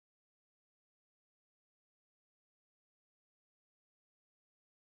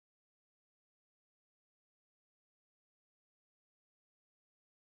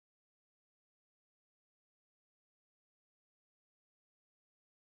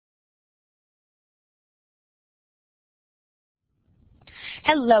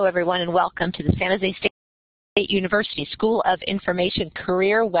Hello, everyone, and welcome to the San Jose State University School of Information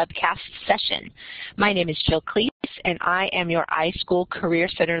Career webcast session. My name is Jill Cleese, and I am your iSchool Career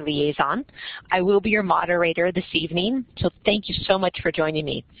Center liaison. I will be your moderator this evening, so thank you so much for joining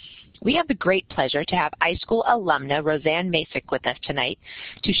me. We have the great pleasure to have iSchool alumna Rosanne Macek with us tonight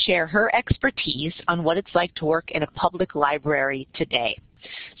to share her expertise on what it's like to work in a public library today.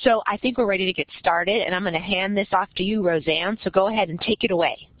 So I think we're ready to get started, and I'm going to hand this off to you, Rosanne, so go ahead and take it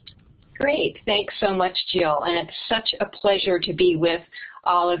away. Great. Thanks so much, Jill, and it's such a pleasure to be with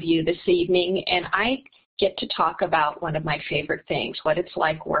all of you this evening, and I get to talk about one of my favorite things, what it's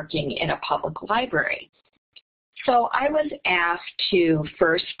like working in a public library. So I was asked to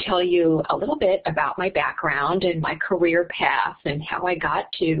first tell you a little bit about my background and my career path and how I got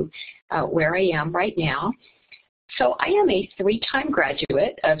to where I am right now. So I am a three-time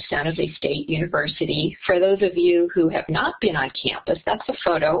graduate of San Jose State University. For those of you who have not been on campus, that's a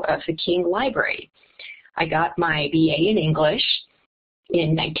photo of the King Library. I got my BA in English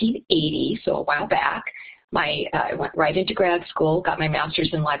in 1980, so a while back. I went right into grad school, got my master's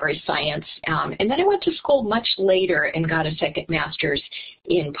in library science, and then I went to school much later and got a second master's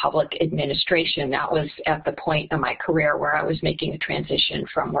in public administration. That was at the point in my career where I was making a transition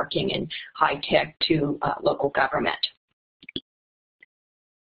from working in high tech to local government.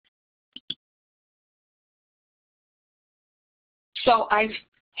 So I've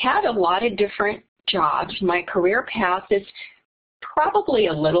had a lot of different jobs. My career path is probably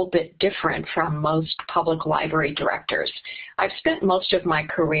a little bit different from most public library directors. I've spent most of my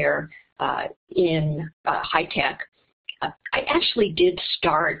career in high tech. I actually did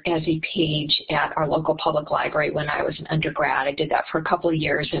start as a page at our local public library when I was an undergrad. I did that for a couple of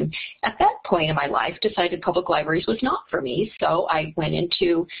years, and at that point in my life decided public libraries was not for me, so I went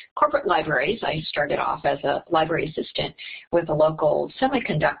into corporate libraries. I started off as a library assistant with a local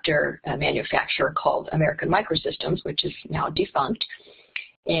semiconductor manufacturer called American Microsystems, which is now defunct,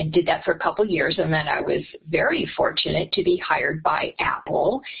 and did that for a couple of years, and then I was very fortunate to be hired by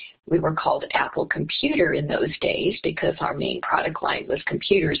Apple. We were called Apple Computer in those days because our main product line was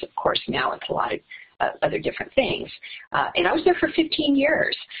computers. Of course, now it's a lot of other different things. And I was there for 15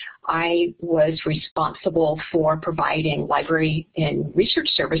 years. I was responsible for providing library and research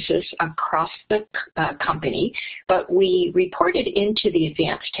services across the company, but we reported into the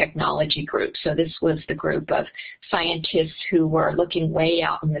advanced technology group. So this was the group of scientists who were looking way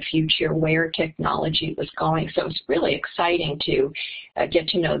out in the future where technology was going. So it was really exciting to get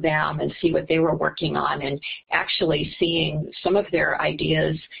to know them and see what they were working on, and actually seeing some of their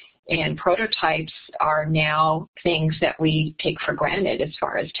ideas and prototypes are now things that we take for granted as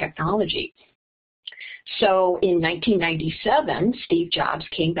far as technology. So in 1997, Steve Jobs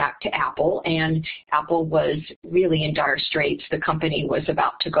came back to Apple, and Apple was really in dire straits. The company was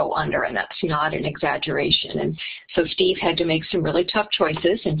about to go under, and that's not an exaggeration. And so Steve had to make some really tough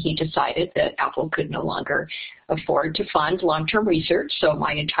choices, and he decided that Apple could no longer afford to fund long-term research. So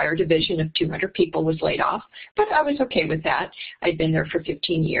my entire division of 200 people was laid off, but I was okay with that. I'd been there for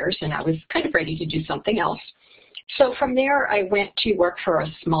 15 years, and I was kind of ready to do something else. So from there, I went to work for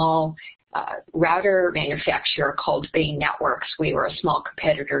a small router manufacturer called Bay Networks. We were a small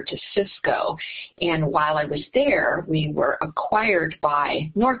competitor to Cisco, and while I was there, we were acquired by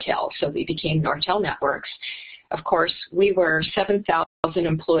Nortel, so we became Nortel Networks. Of course, we were 7,000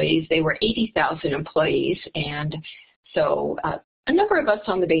 employees, they were 80,000 employees, and so a number of us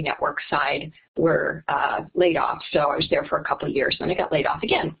on the Bay Network side were laid off, so I was there for a couple of years, then I got laid off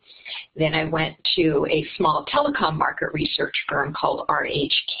again. Then I went to a small telecom market research firm called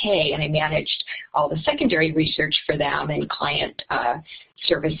RHK, and I managed all the secondary research for them and client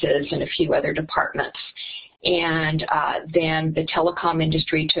services and a few other departments. And then the telecom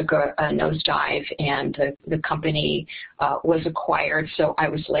industry took a nosedive, and the company was acquired, so I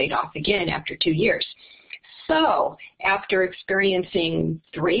was laid off again after 2 years. So after experiencing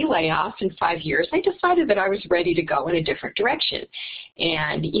 3 layoffs in 5 years, I decided that I was ready to go in a different direction.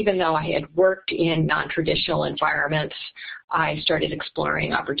 And even though I had worked in non-traditional environments, I started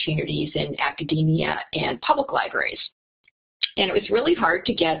exploring opportunities in academia and public libraries. And it was really hard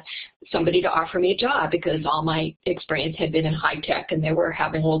to get somebody to offer me a job because all my experience had been in high tech, and they were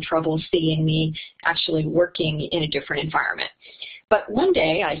having a little trouble seeing me actually working in a different environment. But one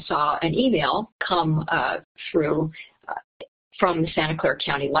day I saw an email come through from the Santa Clara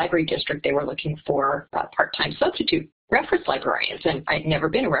County Library District. They were looking for part-time substitute reference librarians, and I'd never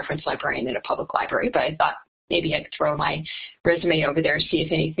been a reference librarian in a public library, but I thought maybe I'd throw my resume over there, see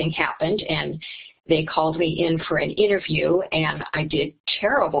if anything happened. And they called me in for an interview, and I did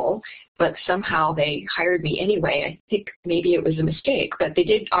terrible, but somehow they hired me anyway. I think maybe it was a mistake, but they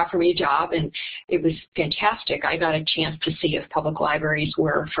did offer me a job, and it was fantastic. I got a chance to see if public libraries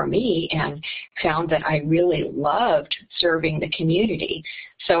were for me and found that I really loved serving the community.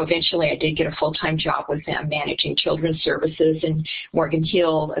 So eventually I did get a full-time job with them managing children's services in Morgan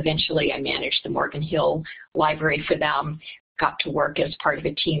Hill. Eventually I managed the Morgan Hill Library for them. Got to work as part of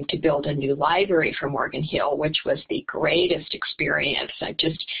a team to build a new library for Morgan Hill, which was the greatest experience.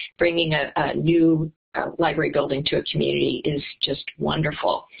 Just bringing a new library building to a community is just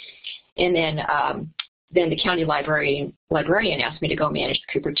wonderful. And then the county librarian asked me to go manage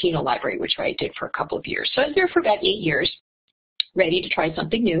the Cupertino Library, which I did for a couple of years. So I was there for about 8 years, ready to try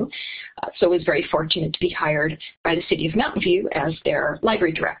something new. So I was very fortunate to be hired by the city of Mountain View as their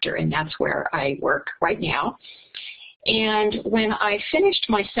library director, and that's where I work right now. And when I finished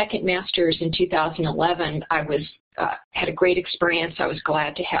my second master's in 2011, I had a great experience. I was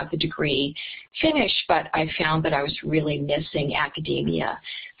glad to have the degree finished, but I found that I was really missing academia.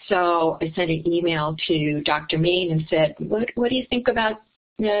 So I sent an email to Dr. Main and said, what do you think about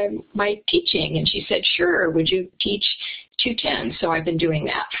my teaching? And she said, sure, would you teach 210? So I've been doing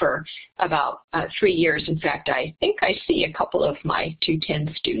that for about 3 years. In fact, I think I see a couple of my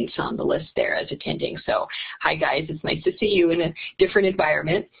 210 students on the list there as attending. So hi guys, it's nice to see you in a different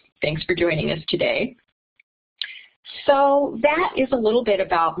environment. Thanks for joining us today. So that is a little bit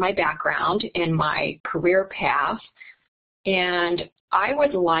about my background and my career path. And I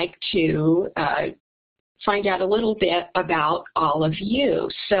would like to find out a little bit about all of you.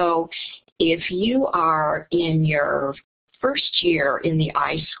 So if you are in your first year in the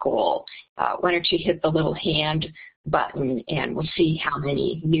iSchool, why don't you hit the little hand button and we'll see how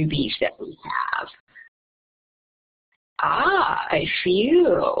many newbies that we have. A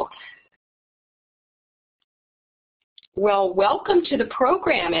few. Well, welcome to the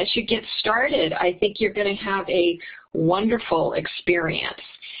program. As you get started, I think you're going to have a wonderful experience.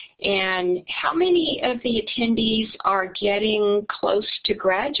 And how many of the attendees are getting close to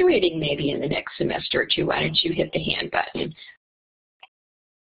graduating maybe in the next semester or two? Why don't you hit the hand button?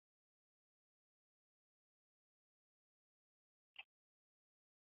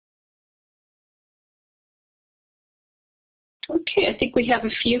 Okay, I think we have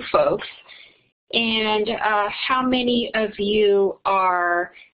a few folks. And how many of you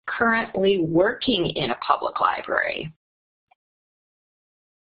are currently working in a public library?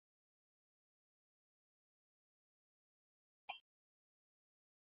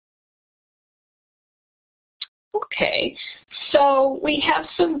 Okay, so we have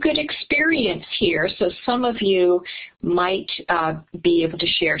some good experience here. So some of you might be able to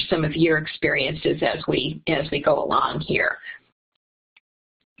share some of your experiences as we go along here.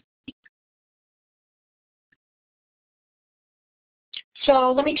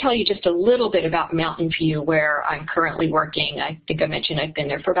 So let me tell you just a little bit about Mountain View, where I'm currently working. I think I mentioned I've been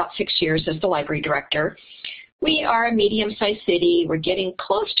there for about 6 years as the library director. We are a medium-sized city. We're getting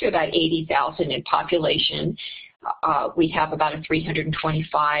close to about 80,000 in population. We have about a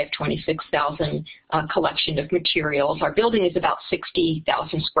 26,000 collection of materials. Our building is about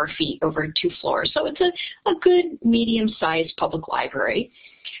 60,000 square feet over 2 floors. So it's a good medium-sized public library.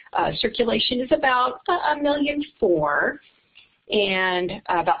 Circulation is about 1.4 million. And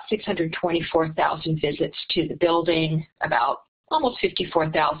about 624,000 visits to the building, about almost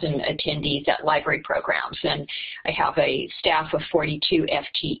 54,000 attendees at library programs. And I have a staff of 42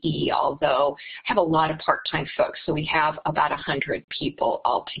 FTE, although I have a lot of part-time folks, so we have about 100 people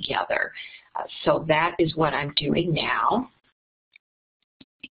altogether. So that is what I'm doing now.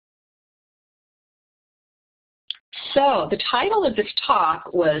 So the title of this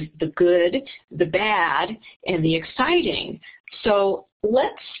talk was The Good, the Bad, and the Exciting. So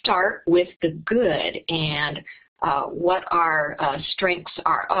let's start with the good and what our strengths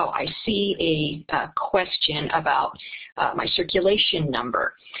are. Oh, I see a question about my circulation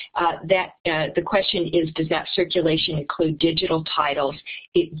number. The question is, does that circulation include digital titles?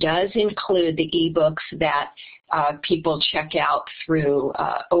 It does include the ebooks that people check out through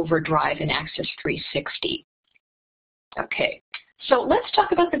Overdrive and Access 360. Okay, so let's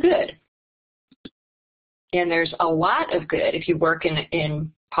talk about the good. And there's a lot of good if you work in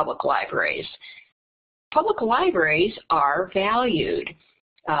public libraries. Public libraries are valued.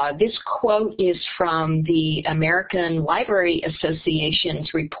 This quote is from the American Library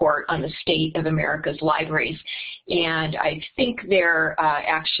Association's report on the state of America's libraries. And I think they're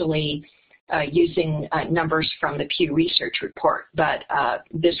actually using numbers from the Pew Research report, but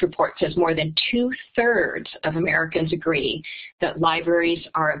this report says more than 2/3 of Americans agree that libraries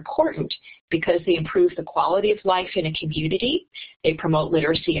are important because they improve the quality of life in a community, they promote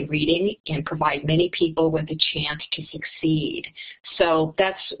literacy and reading, and provide many people with a chance to succeed. So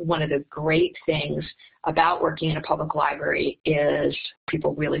that's one of the great things about working in a public library is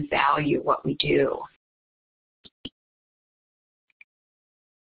people really value what we do.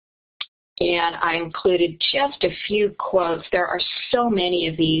 And I included just a few quotes. There are so many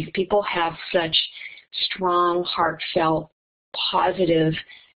of these. People have such strong, heartfelt, positive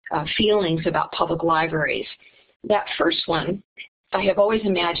feelings about public libraries. That first one, I have always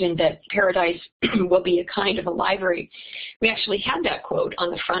imagined that Paradise will be a kind of a library. We actually had that quote on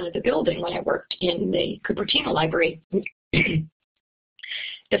the front of the building when I worked in the Cupertino Library.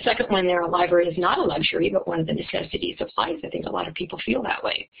 The second one there, a library is not a luxury, but one of the necessities of life. I think a lot of people feel that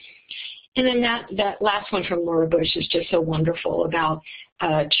way. And then that last one from Laura Bush is just so wonderful about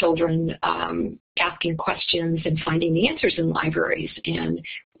children asking questions and finding the answers in libraries. And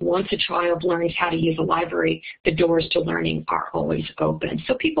once a child learns how to use a library, the doors to learning are always open.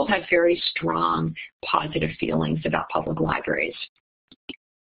 So people have very strong, positive feelings about public libraries.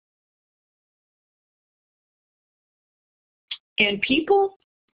 And people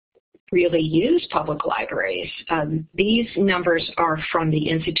really use public libraries. These numbers are from the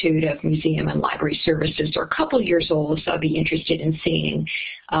Institute of Museum and Library Services. They're a couple years old, so I'll be interested in seeing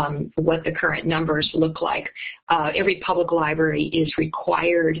what the current numbers look like. Every public library is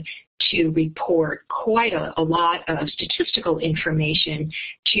required to report quite a lot of statistical information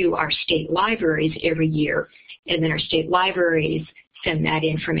to our state libraries every year, and then our state libraries send that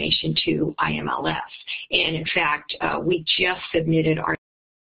information to IMLS. And in fact, we just submitted our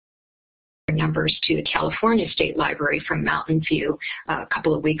numbers to the California State Library from Mountain View a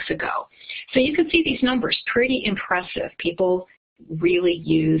couple of weeks ago. So you can see these numbers, pretty impressive. People really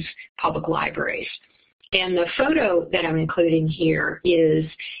use public libraries. And the photo that I'm including here is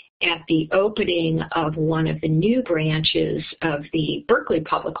at the opening of one of the new branches of the Berkeley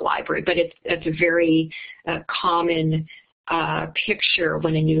Public Library, but it's a very common picture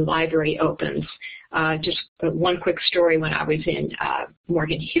when a new library opens. Just one quick story, when I was in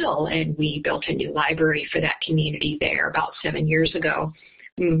Morgan Hill and we built a new library for that community there about 7 years ago,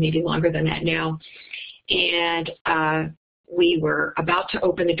 maybe longer than that now. And we were about to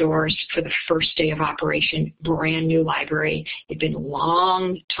open the doors for the first day of operation, brand new library. It'd been a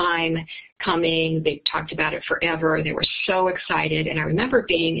long time coming. They talked about it forever. They were so excited. And I remember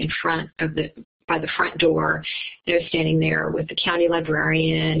being in front of by the front door. I was standing there with the county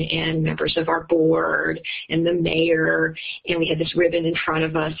librarian and members of our board and the mayor, and we had this ribbon in front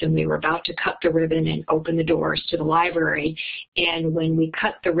of us, and we were about to cut the ribbon and open the doors to the library. And when we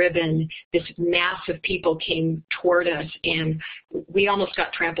cut the ribbon, this mass of people came toward us, and we almost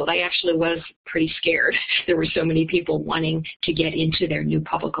got trampled. I actually was pretty scared. There were so many people wanting to get into their new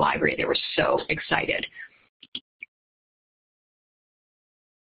public library. They were so excited.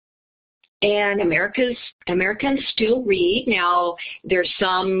 And Americans still read. Now, there's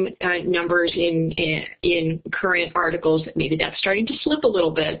some numbers in current articles that maybe that's starting to slip a little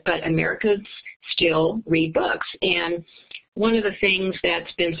bit, but Americans still read books. And one of the things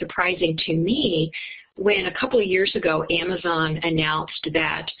that's been surprising to me, when a couple of years ago Amazon announced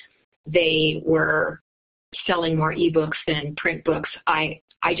that they were selling more ebooks than print books,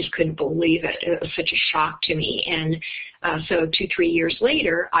 I just couldn't believe it. It was such a shock to me. And so 2-3 years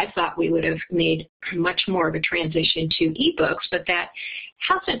later, I thought we would have made much more of a transition to ebooks, but that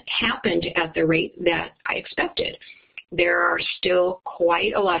hasn't happened at the rate that I expected. There are still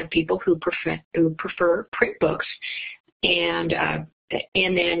quite a lot of people who prefer print books. And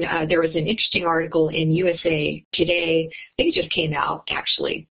then there was an interesting article in USA Today. I think it just came out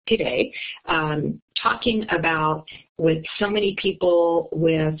actually today, talking about with so many people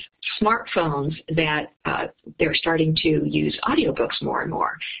with smartphones that they're starting to use audiobooks more and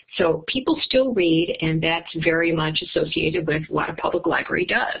more. So people still read, and that's very much associated with what a public library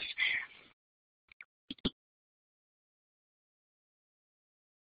does.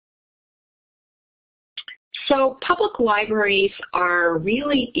 So public libraries are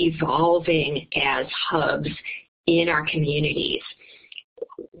really evolving as hubs in our communities.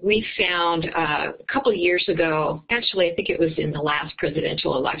 We found a couple of years ago, actually I think it was in the last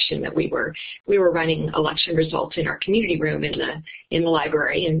presidential election, that we were running election results in our community room in the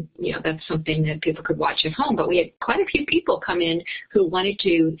library, and that's something that people could watch at home. But we had quite a few people come in who wanted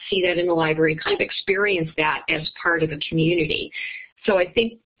to see that in the library, kind of experience that as part of a community. So I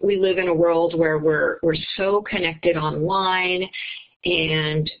think we live in a world where we're so connected online,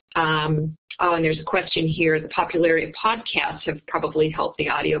 and and there's a question here, the popularity of podcasts have probably helped the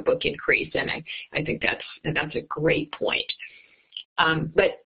audiobook increase, and I think that's a great point.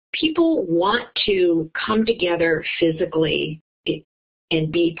 But people want to come together physically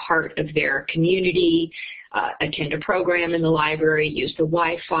and be part of their community, attend a program in the library, use the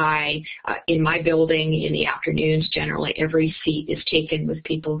Wi-Fi. In my building, in the afternoons, generally every seat is taken with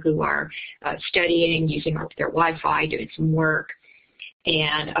people who are studying, using their Wi-Fi, doing some work.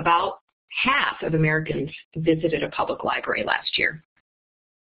 And about half of Americans visited a public library last year.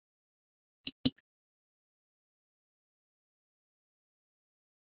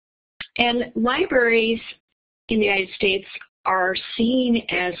 And libraries in the United States are seen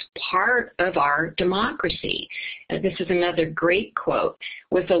as part of our democracy. This is another great quote.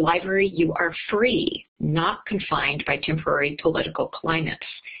 With a library, you are free, not confined by temporary political climates.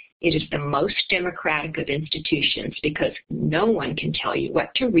 It is the most democratic of institutions because no one can tell you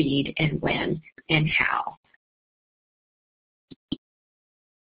what to read and when and how.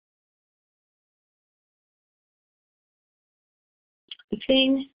 The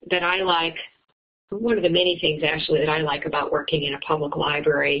thing that I like, one of the many things actually that I like about working in a public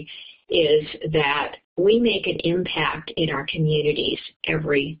library is that we make an impact in our communities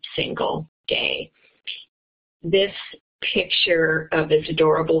every single day. This picture of this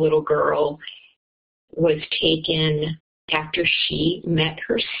adorable little girl was taken after she met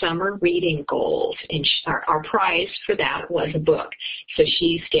her summer reading goals, and our prize for that was a book. So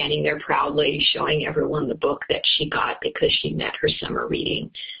she's standing there proudly showing everyone the book that she got because she met her summer reading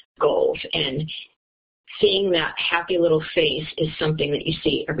goals. And seeing that happy little face is something that you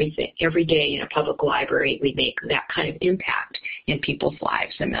see every day in a public library. We make that kind of impact in people's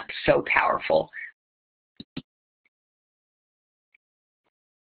lives, and that's so powerful.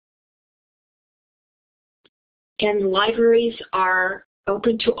 And libraries are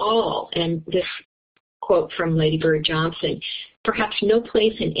open to all. And this quote from Lady Bird Johnson, perhaps no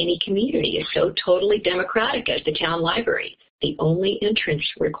place in any community is so totally democratic as the town library. The only entrance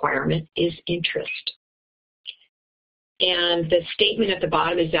requirement is interest. And the statement at the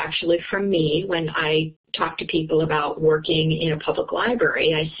bottom is actually from me. When I talk to people about working in a public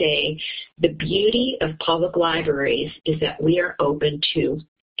library, I say, the beauty of public libraries is that we are open to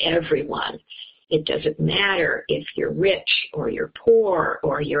everyone. It doesn't matter if you're rich or you're poor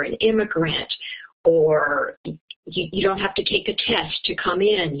or you're an immigrant, or you don't have to take a test to come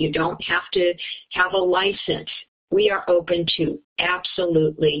in. You don't have to have a license. We are open to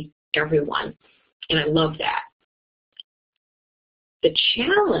absolutely everyone, and I love that. The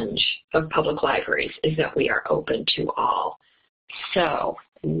challenge of public libraries is that we are open to all. So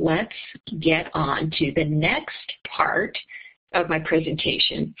let's get on to the next part of my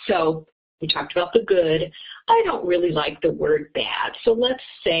presentation. So we talked about the good. I don't really like the word bad, so let's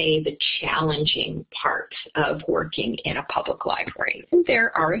say the challenging parts of working in a public library. And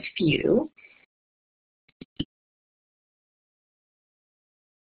there are a few.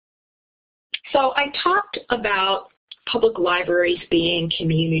 So I talked about public libraries being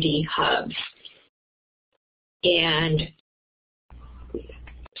community hubs. And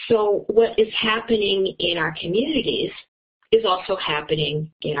so what is happening in our communities is also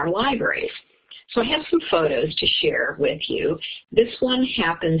happening in our libraries. So I have some photos to share with you. This one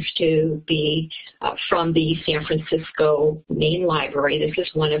happens to be from the San Francisco Main Library. This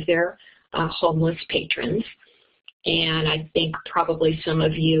is one of their homeless patrons. And I think probably some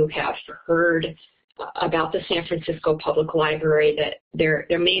of you have heard about the San Francisco Public Library, that their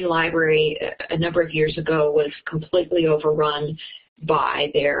main library a number of years ago was completely overrun by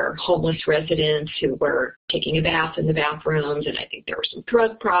their homeless residents who were taking a bath in the bathrooms, and I think there were some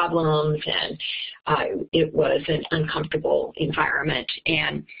drug problems, and it was an uncomfortable environment.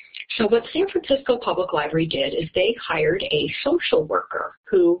 And so what San Francisco Public Library did is they hired a social worker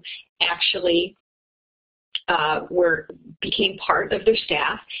who actually became part of their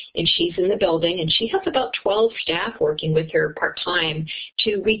staff, and she's in the building, and she has about 12 staff working with her part-time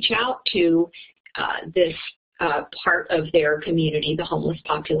to reach out to this part of their community, the homeless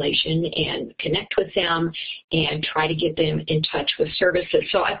population, and connect with them and try to get them in touch with services.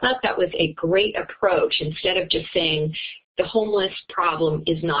 So I thought that was a great approach. Instead of just saying the homeless problem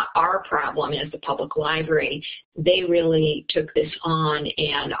is not our problem as the public library, they really took this on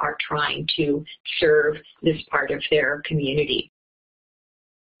and are trying to serve this part of their community.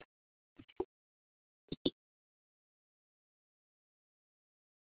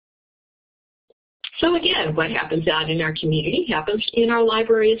 So again, what happens out in our community happens in our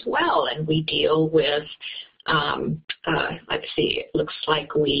library as well, and we deal with, let's see, it looks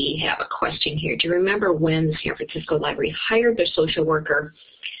like we have a question here. Do you remember when the San Francisco Library hired their social worker?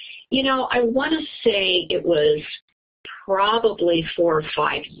 You know, I want to say it was probably 4 or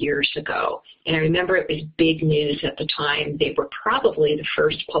 5 years ago. And I remember it was big news at the time. They were probably the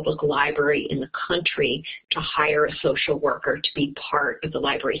first public library in the country to hire a social worker to be part of the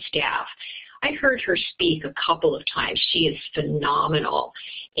library staff. I heard her speak a couple of times. She is phenomenal,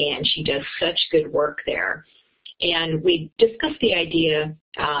 and she does such good work there. And we discussed the idea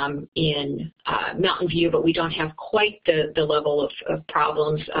in Mountain View, but we don't have quite the level of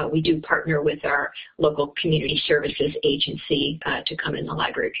problems. We do partner with our local community services agency to come in the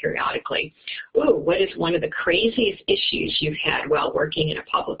library periodically. Ooh, what is one of the craziest issues you've had while working in a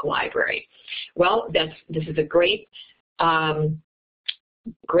public library? Well, this is a great point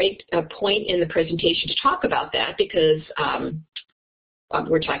in the presentation to talk about that, because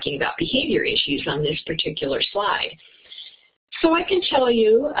we're talking about behavior issues on this particular slide. So I can tell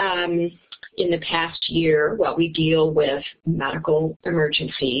you in the past year, well, we deal with medical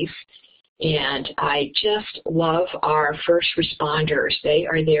emergencies, and I just love our first responders. They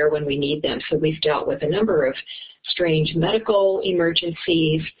are there when we need them. So we've dealt with a number of strange medical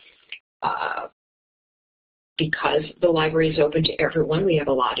emergencies. Because the library is open to everyone, we have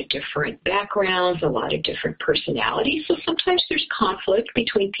a lot of different backgrounds, a lot of different personalities. So sometimes there's conflict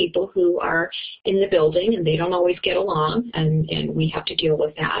between people who are in the building and they don't always get along, and we have to deal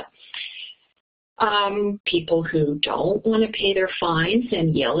with that. People who don't want to pay their fines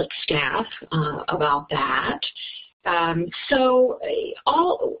and yell at staff about that.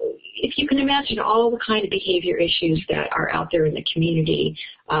 If you can imagine all the kind of behavior issues that are out there in the community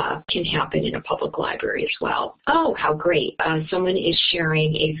can happen in a public library as well. Oh, how great. Someone is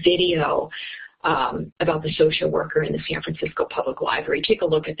sharing a video about the social worker in the San Francisco Public Library. Take a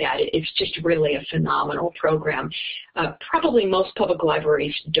look at that. It's just really a phenomenal program. Probably most public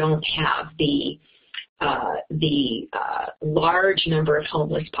libraries don't have the large number of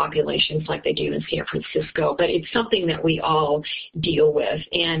homeless populations like they do in San Francisco, but it's something that we all deal with.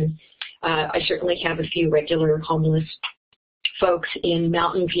 And I certainly have a few regular homeless folks in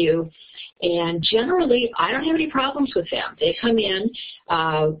Mountain View, and generally I don't have any problems with them. They come in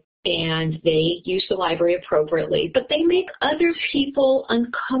and they use the library appropriately, but they make other people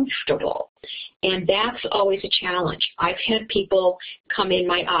uncomfortable, and that's always a challenge. I've had people come in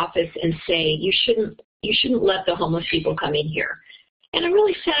my office and say, you shouldn't let the homeless people come in here. And I'm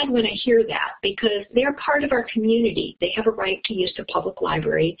really sad when I hear that, because they're part of our community. They have a right to use the public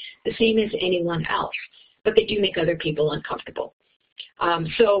library the same as anyone else, but they do make other people uncomfortable.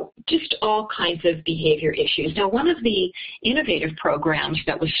 So just all kinds of behavior issues. Now, one of the innovative programs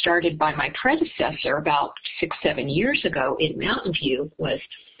that was started by my predecessor about 6-7 years ago in Mountain View was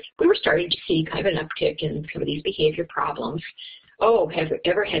we were starting to see kind of an uptick in some of these behavior problems. Oh, have you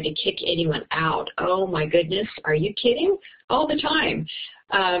ever had to kick anyone out? Oh, my goodness. Are you kidding? All the time.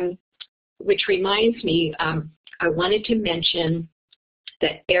 Which reminds me, I wanted to mention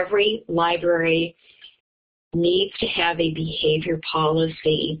that every library needs to have a behavior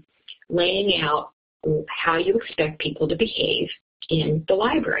policy laying out how you expect people to behave in the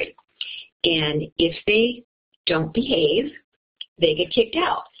library. And if they don't behave, they get kicked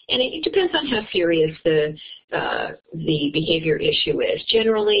out. And it depends on how serious the behavior issue is.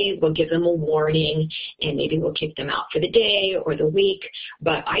 Generally, we'll give them a warning, and maybe we'll kick them out for the day or the week.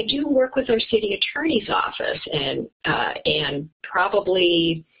 But I do work with our city attorney's office, and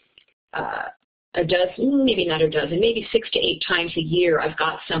probably a dozen, maybe not a dozen, maybe 6 to 8 times a year, I've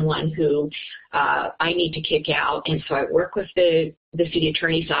got someone who I need to kick out. And so I work with the city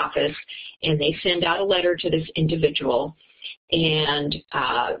attorney's office, and they send out a letter to this individual. And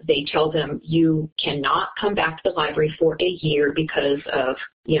they tell them, you cannot come back to the library for a year because of,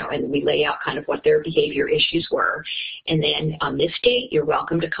 and we lay out kind of what their behavior issues were. And then on this date, you're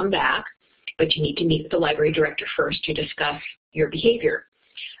welcome to come back, but you need to meet with the library director first to discuss your behavior.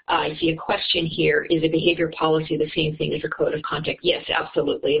 I see a question here. Is a behavior policy the same thing as a code of conduct? Yes,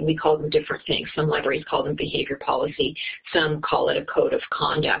 absolutely. And we call them different things. Some libraries call them behavior policy. Some call it a code of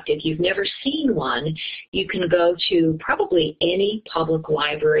conduct. If you've never seen one, you can go to probably any public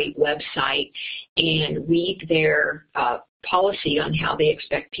library website and read their policy on how they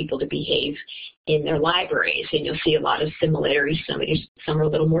expect people to behave in their libraries. And you'll see a lot of similarities. Some are a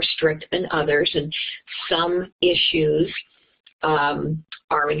little more strict than others, and some issues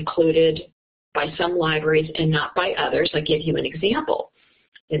are included by some libraries and not by others. I'll give you an example,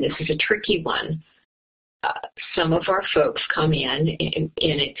 and this is a tricky one. Some of our folks come in, and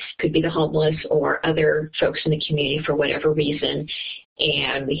it could be the homeless or other folks in the community for whatever reason,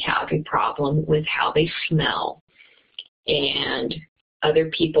 and we have a problem with how they smell. And other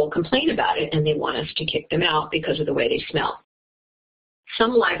people complain about it, and they want us to kick them out because of the way they smell.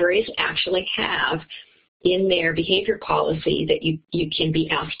 Some libraries actually have in their behavior policy that you can be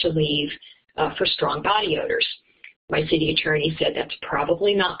asked to leave for strong body odors. My city attorney said that's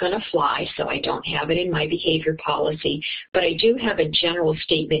probably not going to fly, so I don't have it in my behavior policy, but I do have a general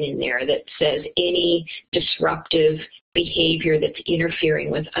statement in there that says any disruptive behavior that's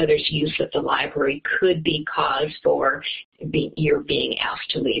interfering with others' use of the library could be cause for you're being asked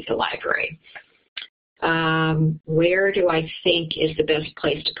to leave the library. Where do I think is the best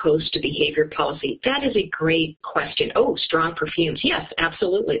place to post a behavior policy? That is a great question. Oh, strong perfumes. Yes,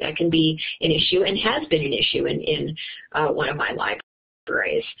 absolutely. That can be an issue and has been an issue in one of my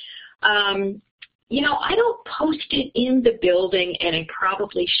libraries. You know, I don't post it in the building, and I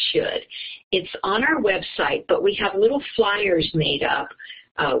probably should. It's on our website, but we have little flyers made up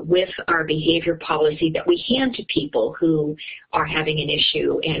with our behavior policy that we hand to people who are having an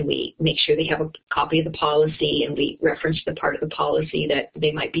issue, and we make sure they have a copy of the policy, and we reference the part of the policy that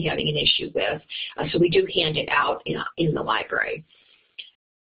they might be having an issue with. So we do hand it out in the library.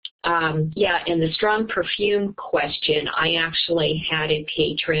 Yeah, and the strong perfume question, I actually had a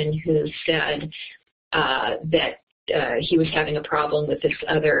patron who said that he was having a problem with this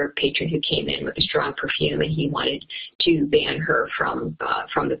other patron who came in with a strong perfume, and he wanted to ban her from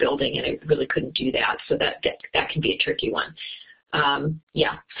the building, and I really couldn't do that. So that can be a tricky one.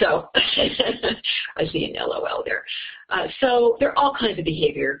 Yeah, so I see an LOL there. So there are all kinds of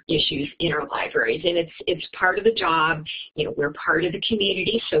behavior issues in our libraries, and it's part of the job. You know, we're part of the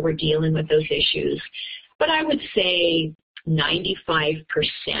community, so we're dealing with those issues. But I would say 95%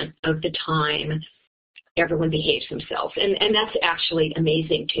 of the time, everyone behaves themselves. And that's actually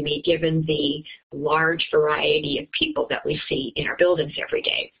amazing to me, given the large variety of people that we see in our buildings every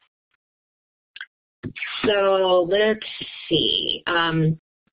day. So let's see. I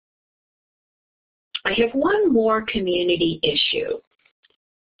have one more community issue.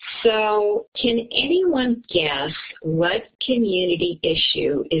 So can anyone guess what community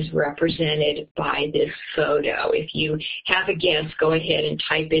issue is represented by this photo? If you have a guess, go ahead and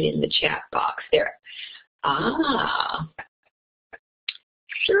type it in the chat box there.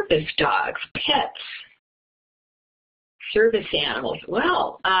 Service dogs, pets, service animals.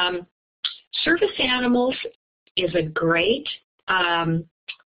 Well, service animals is a great,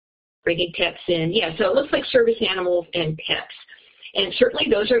 bringing pets in. Yeah, so it looks like service animals and pets. And certainly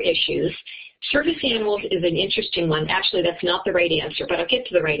those are issues. Service animals is an interesting one. Actually, that's not the right answer, but I'll get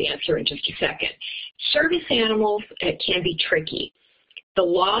to the right answer in just a second. Service animals can be tricky. The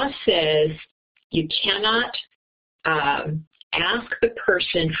law says you cannot ask the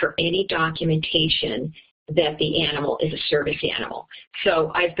person for any documentation that the animal is a service animal.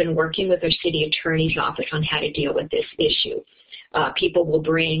 So I've been working with our city attorney's office on how to deal with this issue. People will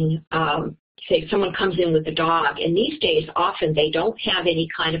bring, say someone comes in with a dog, and these days often they don't have any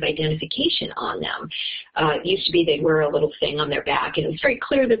kind of identification on them. It used to be they'd wear a little thing on their back, and it was very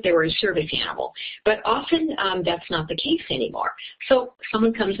clear that they were a service animal. But often that's not the case anymore. So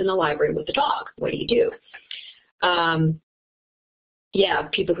someone comes in the library with a dog. What do? Yeah,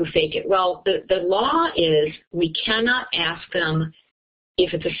 people who fake it. Well, the law is we cannot ask them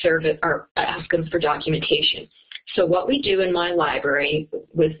if it's a service or ask them for documentation. So what we do in my library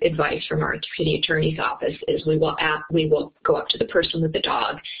with advice from our city attorney's office is we will go up to the person with the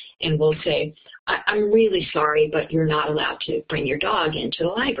dog and we'll say, I'm really sorry, but you're not allowed to bring your dog into the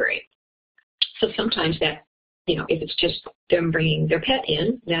library. So sometimes that, you know, if it's just them bringing their pet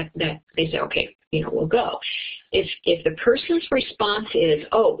in, that they say, okay, you know, we'll go. If the person's response is,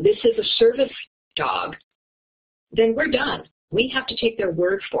 oh, this is a service dog, then we're done. We have to take their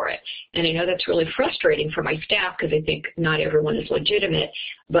word for it. And I know that's really frustrating for my staff because I think not everyone is legitimate,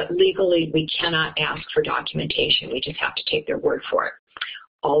 but legally we cannot ask for documentation. We just have to take their word for it.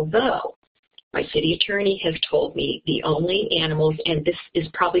 Although my city attorney has told me the only animals, and this is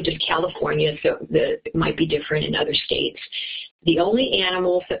probably just California, so it might be different in other states, the only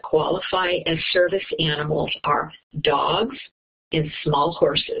animals that qualify as service animals are dogs and small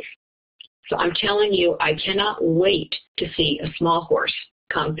horses. So I'm telling you, I cannot wait to see a small horse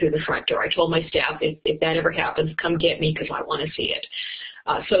come through the front door. I told my staff, if that ever happens, come get me because I want to see it.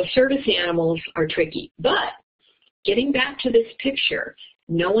 So service animals are tricky. But getting back to this picture,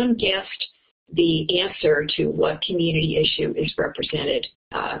 no one guessed the answer to what community issue is represented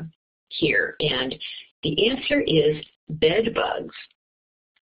here. And the answer is bed bugs.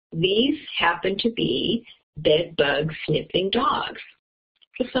 These happen to be bed bug sniffing dogs.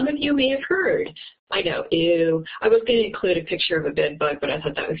 So some of you may have heard. I know, ew. I was going to include a picture of a bed bug, but I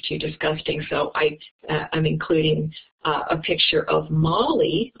thought that was too disgusting. So I'm including a picture of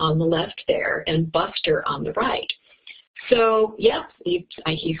Molly on the left there and Buster on the right. So, yeah, you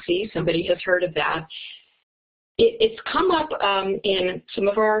see somebody has heard of that. It's come up in some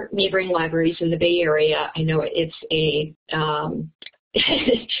of our neighboring libraries in the Bay Area. I know it's a,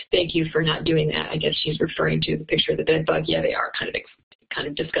 thank you for not doing that. I guess she's referring to the picture of the bed bug. Yeah, they are kind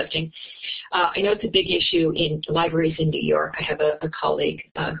of disgusting. I know it's a big issue in libraries in New York. I have a colleague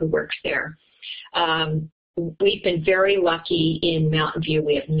who works there. We've been very lucky in Mountain View.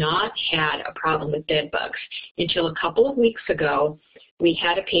 We have not had a problem with bed bugs. Until a couple of weeks ago, we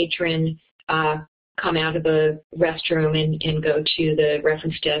had a patron come out of the restroom and go to the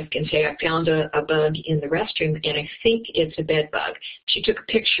reference desk and say, I found a bug in the restroom, and I think it's a bed bug. She took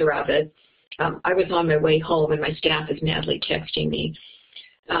a picture of it. I was on my way home, and my staff is madly texting me.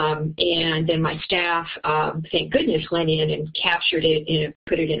 And then my staff, thank goodness, went in and captured it and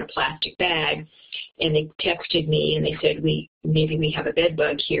put it in a plastic bag. And they texted me and they said, maybe we have a bed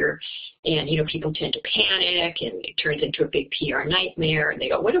bug here. And, you know, people tend to panic and it turns into a big PR nightmare. And they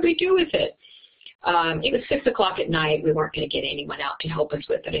go, what do we do with it? It was 6 o'clock at night. We weren't going to get anyone out to help us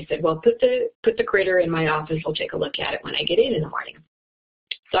with it. I said, well, put the critter in my office. I'll take a look at it when I get in the morning.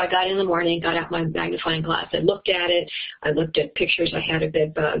 So I got in the morning, got out my magnifying glass. I looked at it. I looked at pictures I had of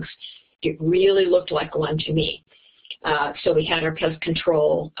bed bugs. It really looked like one to me. So we had our pest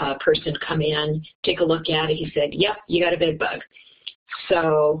control person come in, take a look at it. He said, yep, you got a bed bug.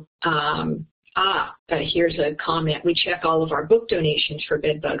 So here's a comment. We check all of our book donations for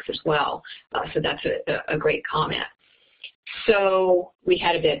bed bugs as well. So that's a great comment. So we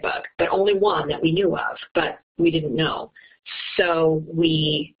had a bed bug, but only one that we knew of, but we didn't know. So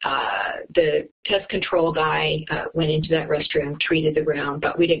the pest control guy went into that restroom, treated the ground,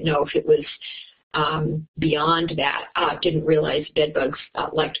 but we didn't know if it was beyond that. Didn't realize bed bugs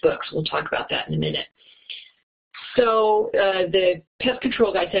liked books. We'll talk about that in a minute. So the pest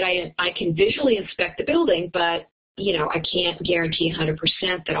control guy said, I can visually inspect the building, but you know, I can't guarantee 100%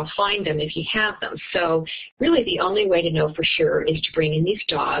 that I'll find them if you have them. So really the only way to know for sure is to bring in these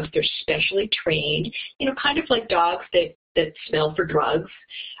dogs. They're specially trained, you know, kind of like dogs that smell for drugs.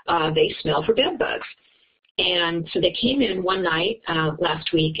 They smell for bed bugs. And so they came in one night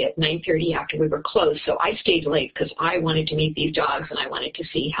last week at 9:30 after we were closed. So I stayed late because I wanted to meet these dogs and I wanted to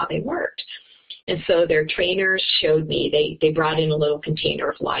see how they worked. And so their trainers showed me, they brought in a little container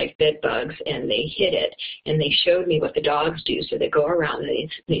of live bed bugs and they hid it. And they showed me what the dogs do. So they go around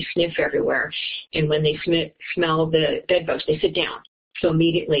and they sniff everywhere. And when they smell the bed bugs, they sit down. So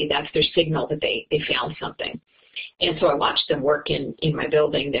immediately that's their signal that they found something. And so I watched them work in my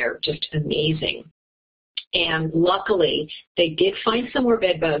building. They're just amazing. And luckily, they did find some more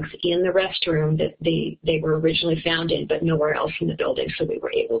bed bugs in the restroom that they were originally found in, but nowhere else in the building, so we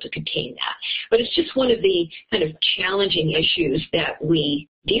were able to contain that. But it's just one of the kind of challenging issues that we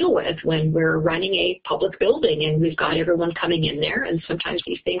deal with when we're running a public building and we've got everyone coming in there, and sometimes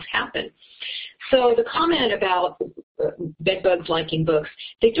these things happen. So the comment about bed bugs liking books,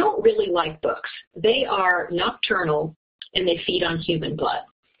 they don't really like books. They are nocturnal and they feed on human blood.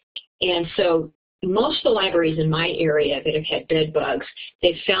 And so most of the libraries in my area that have had bed bugs,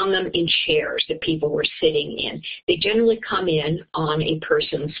 they've found them in chairs that people were sitting in. They generally come in on a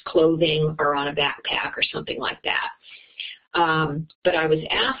person's clothing or on a backpack or something like that. But I was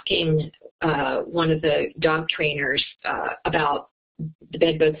asking one of the dog trainers about the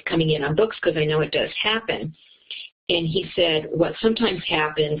bed bugs coming in on books because I know it does happen. And he said what sometimes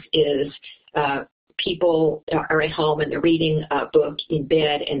happens is people are at home and they're reading a book in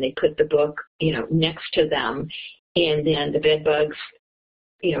bed and they put the book, you know, next to them, and then the bed bugs,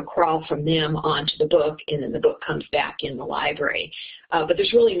 you know, crawl from them onto the book, and then the book comes back in the library. But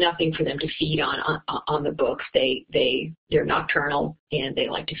there's really nothing for them to feed on the books. They're nocturnal and they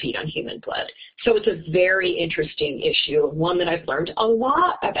like to feed on human blood. So it's a very interesting issue, one that I've learned a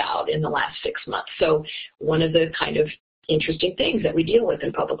lot about in the last 6 months. So one of the kind of interesting things that we deal with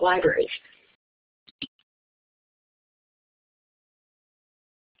in public libraries.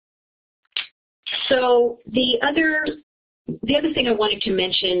 So the other thing I wanted to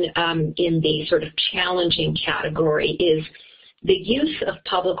mention in the sort of challenging category is the use of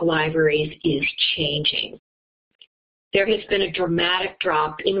public libraries is changing. There has been a dramatic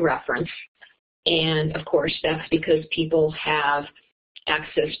drop in reference, and of course that's because people have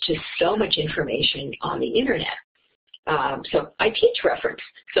access to so much information on the internet. So I teach reference.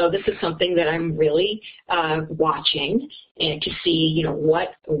 So this is something that I'm really watching and to see, you know,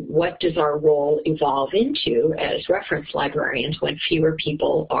 what does our role evolve into as reference librarians when fewer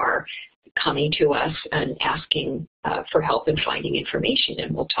people are coming to us and asking for help in finding information,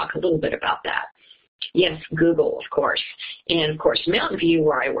 and we'll talk a little bit about that. Yes, Google, of course. And of course, Mountain View,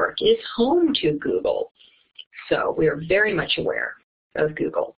 where I work, is home to Google. So we are very much aware of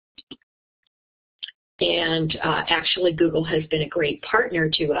Google. And actually, Google has been a great partner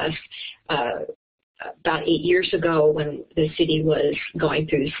to us. About 8 years ago, when the city was going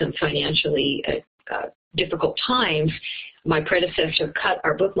through some financially difficult times, my predecessor cut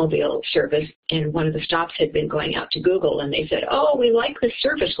our bookmobile service, and one of the stops had been going out to Google, and they said, oh, we like this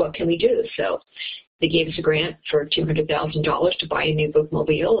service, what can we do? So they gave us a grant for $200,000 to buy a new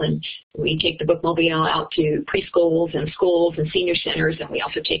bookmobile, and we take the bookmobile out to preschools and schools and senior centers, and we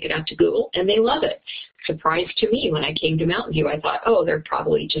also take it out to Google, and they love it. Surprise to me, when I came to Mountain View, I thought, oh, they're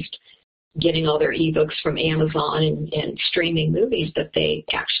probably just getting all their ebooks from Amazon and streaming movies, but they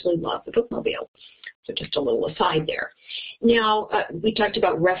actually love the bookmobile. So just a little aside there. Now, we talked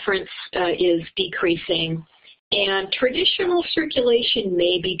about reference is decreasing, and traditional circulation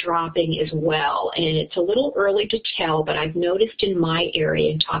may be dropping as well. And it's a little early to tell, but I've noticed in my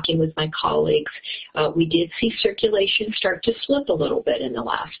area, in talking with my colleagues, we did see circulation start to slip a little bit in the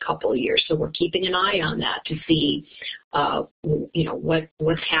last couple of years. So we're keeping an eye on that to see,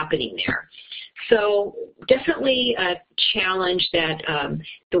 what's happening there. So definitely a challenge that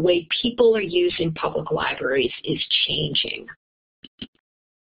the way people are using public libraries is changing.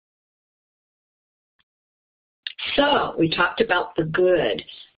 So we talked about the good,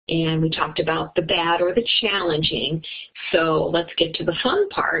 and we talked about the bad or the challenging. So let's get to the fun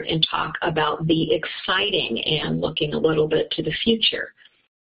part and talk about the exciting and looking a little bit to the future.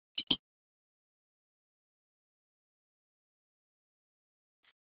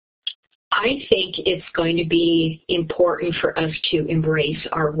 I think it's going to be important for us to embrace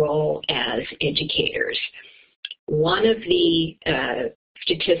our role as educators. One of the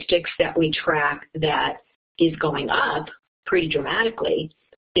statistics that we track that is going up pretty dramatically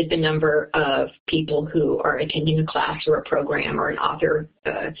is the number of people who are attending a class or a program or an author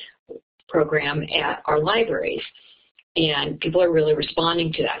program at our libraries. And people are really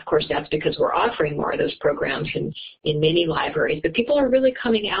responding to that. Of course, that's because we're offering more of those programs in many libraries, but people are really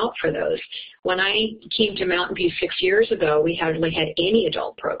coming out for those. When I came to Mountain View 6 years ago, we hardly had any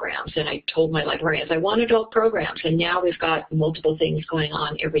adult programs, and I told my librarians, I want adult programs, and now we've got multiple things going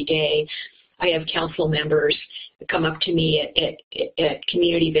on every day. I have council members come up to me at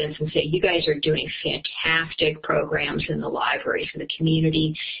community events and say, you guys are doing fantastic programs in the libraries, and the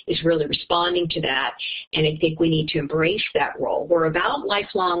community is really responding to that, and I think we need to embrace that role. We're about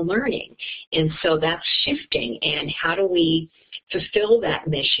lifelong learning, and so that's shifting, and how do we fulfill that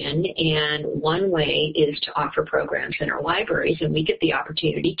mission? And one way is to offer programs in our libraries, and we get the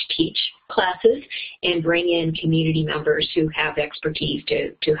opportunity to teach classes and bring in community members who have expertise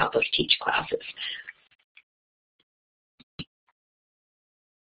to help us teach classes.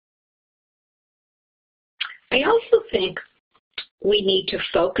 I also think we need to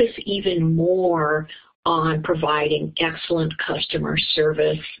focus even more on providing excellent customer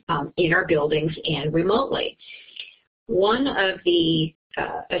service in our buildings and remotely. One of the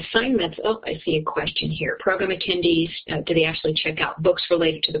assignments, I see a question here. Program attendees, do they actually check out books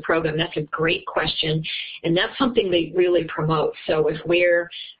related to the program? That's a great question, and that's something they really promote. So if we're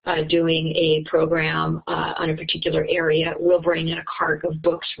doing a program on a particular area, we'll bring in a cart of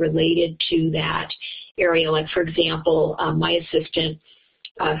books related to that area. Like, for example, my assistant,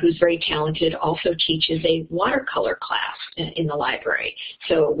 who's very talented, also teaches a watercolor class in the library.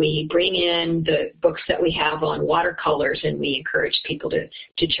 So we bring in the books that we have on watercolors, and we encourage people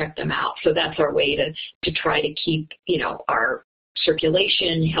to check them out. So that's our way to try to keep, our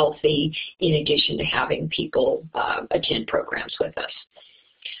circulation healthy, in addition to having people attend programs with us.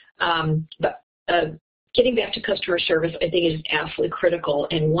 Getting back to customer service, I think, is absolutely critical.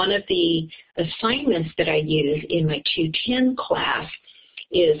 And one of the assignments that I use in my 210 class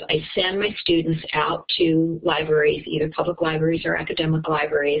is I send my students out to libraries, either public libraries or academic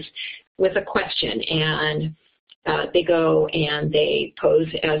libraries, with a question. And they go and they pose,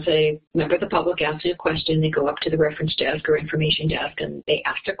 as a member of the public asking a question, they go up to the reference desk or information desk and they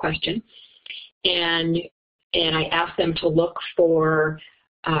ask their question. And I ask them to look for,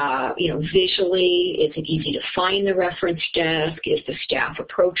 visually, is it easy to find the reference desk? Is the staff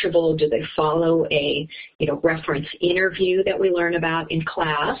approachable? Do they follow a, reference interview that we learn about in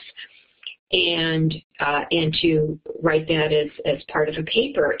class? And to write that as part of a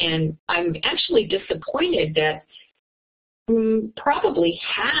paper. And I'm actually disappointed that probably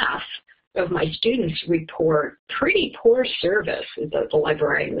half of my students report pretty poor service. The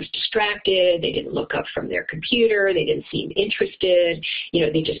librarian was distracted, they didn't look up from their computer, they didn't seem interested,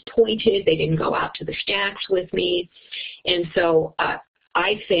 they just pointed, they didn't go out to the stacks with me. And so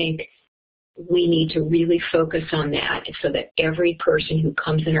I think we need to really focus on that so that every person who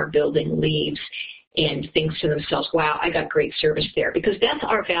comes in our building leaves and thinks to themselves, wow, I got great service there, because that's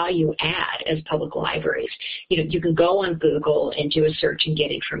our value add as public libraries. You can go on Google and do a search and get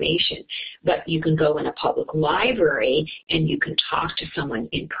information, but you can go in a public library and you can talk to someone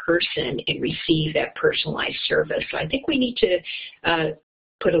in person and receive that personalized service. So I think we need to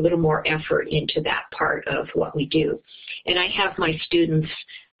put a little more effort into that part of what we do. And I have my students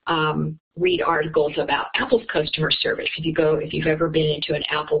read articles about Apple's customer service. If you've ever been into an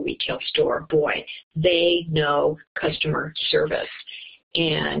Apple retail store, boy, they know customer service.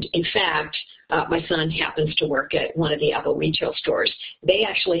 And in fact, my son happens to work at one of the Apple retail stores. They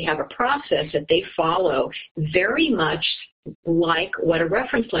actually have a process that they follow very much like what a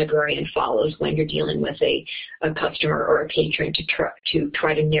reference librarian follows when you're dealing with a customer or a patron to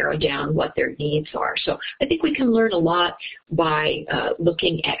try to narrow down what their needs are. So I think we can learn a lot by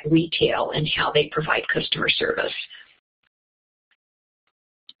looking at retail and how they provide customer service.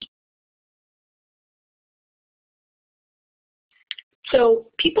 So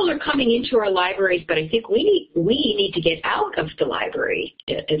people are coming into our libraries, but I think we need to get out of the library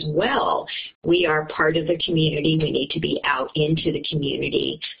as well. We are part of the community. We need to be out into the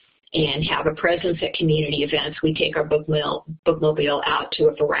community and have a presence at community events. We take our bookmobile out to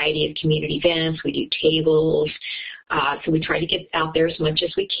a variety of community events. We do tables. So we try to get out there as much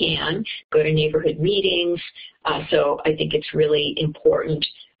as we can, go to neighborhood meetings. So I think it's really important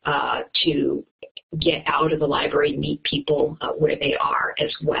to get out of the library, meet people where they are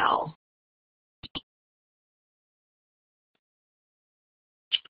as well.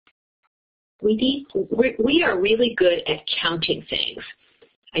 We are really good at counting things.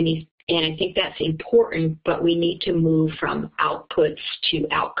 And I think that's important, but we need to move from outputs to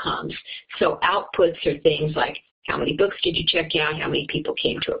outcomes. So outputs are things like, how many books did you check out? How many people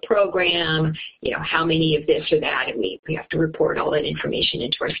came to a program? How many of this or that? And we have to report all that information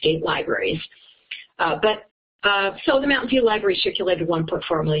into our state libraries. So the Mountain View Library circulated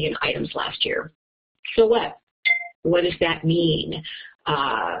 1.4 million items last year. So what? What does that mean?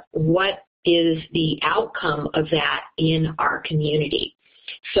 What is the outcome of that in our community?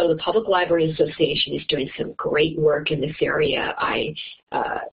 So the Public Library Association is doing some great work in this area. I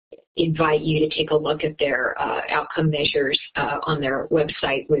invite you to take a look at their outcome measures on their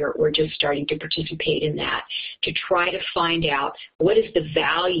website. We're just starting to participate in that to try to find out what is the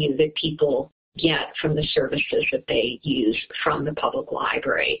value that people get from the services that they use from the public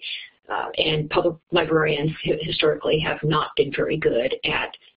library. And public librarians historically have not been very good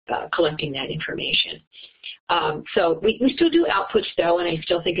at collecting that information. So we still do outputs though, and I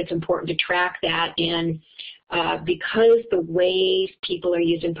still think it's important to track that. And because the ways people are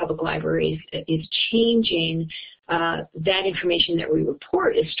using public libraries is changing, that information that we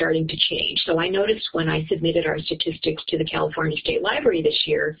report is starting to change. So I noticed when I submitted our statistics to the California State Library this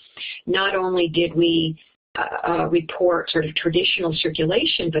year, not only did we report sort of traditional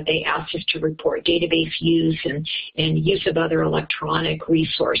circulation, but they asked us to report database use and use of other electronic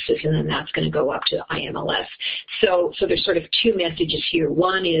resources, and then that's going to go up to IMLS. So there's sort of two messages here.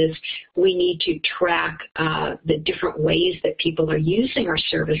 One is we need to track the different ways that people are using our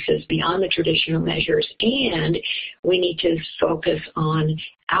services beyond the traditional measures, and we need to focus on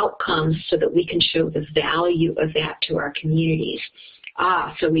outcomes so that we can show the value of that to our communities.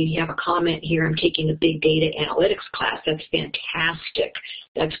 So we have a comment here. I'm taking a big data analytics class. That's fantastic.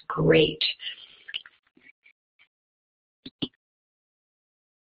 That's great.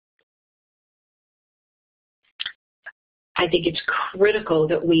 I think it's critical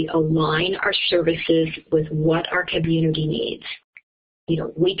that we align our services with what our community needs.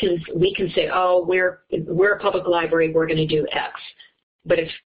 We can say, oh, we're a public library, we're going to do X. But if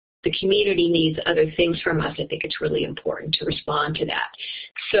the community needs other things from us, I think it's really important to respond to that.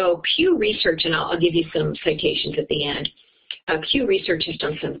 So Pew Research, and I'll give you some citations at the end. Pew Research has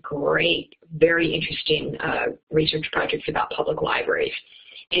done some great, very interesting research projects about public libraries.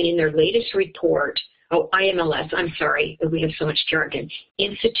 And in their latest report, IMLS, I'm sorry, we have so much jargon,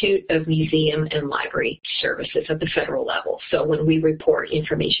 Institute of Museum and Library Services at the federal level. So when we report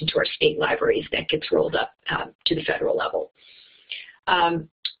information to our state libraries, that gets rolled up to the federal level.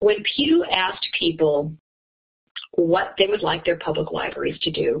 When Pew asked people what they would like their public libraries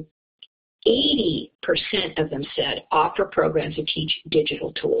to do, 80% of them said offer programs that teach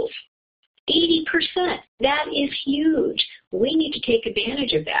digital tools. 80%, that is huge. We need to take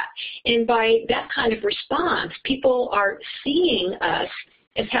advantage of that. And by that kind of response, people are seeing us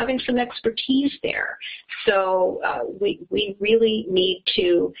as having some expertise there. So we really need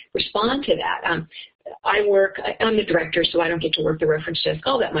to respond to that. I'm the director, so I don't get to work the reference desk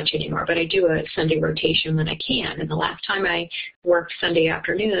all that much anymore, but I do a Sunday rotation when I can. And the last time I worked Sunday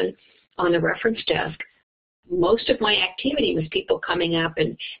afternoon, on the reference desk, most of my activity was people coming up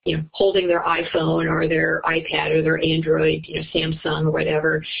and, holding their iPhone or their iPad or their Android, Samsung or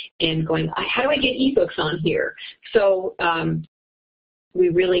whatever, and going, how do I get ebooks on here? So we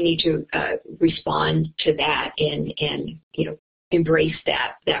really need to respond to that and embrace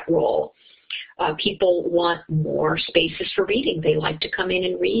that role. People want more spaces for reading. They like to come in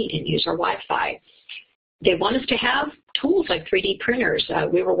and read and use our Wi-Fi. They want us to have tools like 3D printers.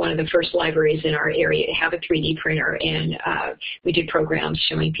 We were one of the first libraries in our area to have a 3D printer, and we did programs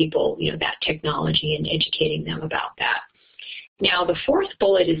showing people, that technology and educating them about that. Now, the fourth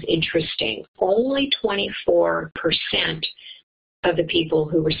bullet is interesting. Only 24% of the people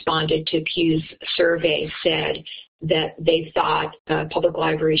who responded to Pew's survey said that they thought public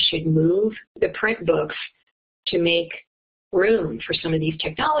libraries should move the print books to make room for some of these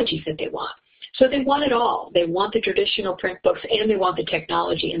technologies that they want. So they want it all. They want the traditional print books and they want the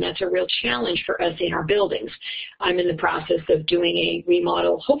technology, and that's a real challenge for us in our buildings. I'm in the process of doing a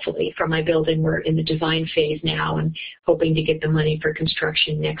remodel, hopefully, for my building. We're in the design phase now and hoping to get the money for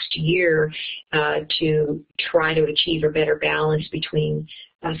construction next year to try to achieve a better balance between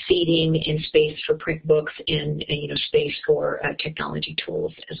seating and space for print books and space for technology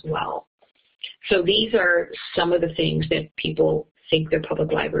tools as well. So these are some of the things that people think their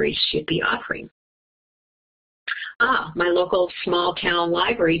public libraries should be offering. My local small town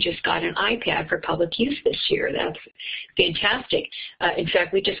library just got an iPad for public use this year. That's fantastic. In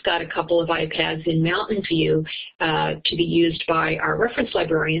fact, we just got a couple of iPads in Mountain View to be used by our reference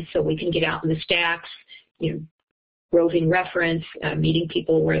librarians so we can get out in the stacks, roving reference, meeting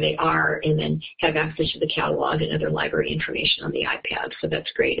people where they are, and then have access to the catalog and other library information on the iPad. So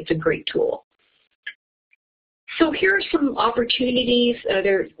that's great. It's a great tool. So here are some opportunities.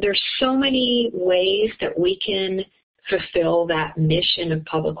 There's so many ways that we can fulfill that mission of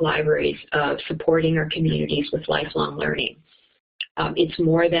public libraries of supporting our communities with lifelong learning. It's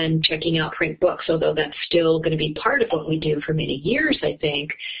more than checking out print books, although that's still going to be part of what we do for many years, I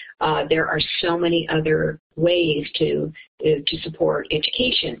think. There are so many other ways to support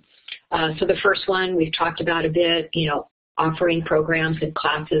education. So the first one we've talked about a bit, offering programs and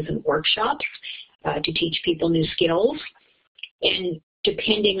classes and workshops to teach people new skills. And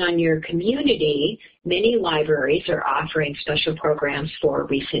depending on your community, many libraries are offering special programs for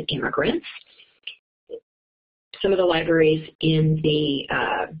recent immigrants. Some of the libraries in the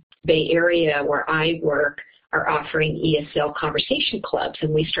Bay Area where I work are offering ESL conversation clubs,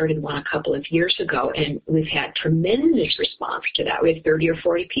 and we started one a couple of years ago, and we've had tremendous response to that. We have 30 or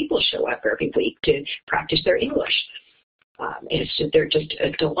 40 people show up every week to practice their English. They're just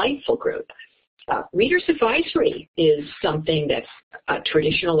a delightful group. Reader's Advisory is something that's a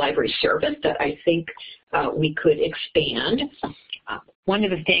traditional library service that I think we could expand. One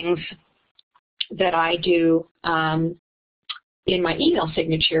of the things that I do in my email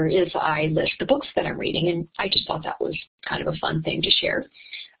signature is I list the books that I'm reading, and I just thought that was kind of a fun thing to share.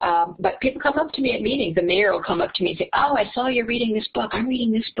 But people come up to me at meetings. The mayor will come up to me and say, oh, I saw you're reading this book. I'm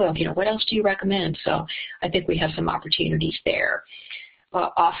reading this book. What else do you recommend? So I think we have some opportunities there.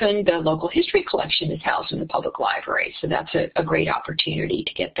 Often the local history collection is housed in the public library, so that's a great opportunity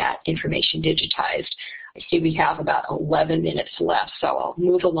to get that information digitized. I see we have about 11 minutes left, so I'll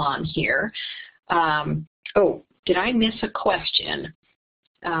move along here. Oh, did I miss a question?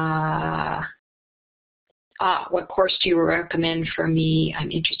 What course do you recommend for me? I'm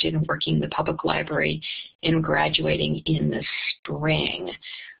interested in working in the public library and graduating in the spring.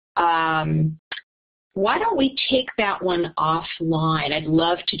 Why don't we take that one offline? I'd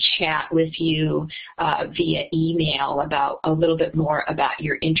love to chat with you via email about a little bit more about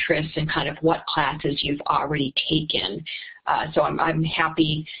your interests and kind of what classes you've already taken. So I'm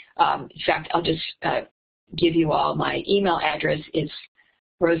happy. In fact, I'll just give you all my email address. It's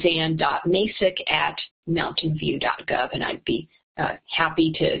rosanne.macek@mountainview.gov, and I'd be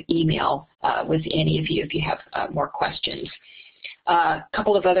happy to email with any of you if you have more questions. A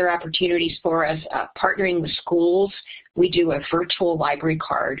couple of other opportunities for us, partnering with schools. We do a virtual library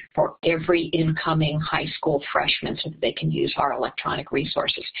card for every incoming high school freshman so that they can use our electronic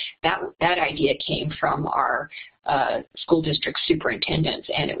resources. That idea came from our school district superintendent,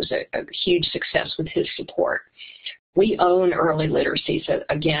 and it was a huge success with his support. We own early literacy, so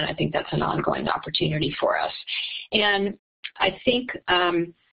again, I think that's an ongoing opportunity for us. And I think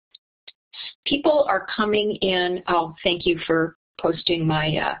people are coming in. Oh, thank you for posting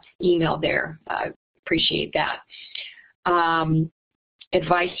my email there. I appreciate that.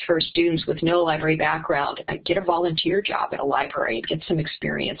 Advice for students with no library background: get a volunteer job at a library and get some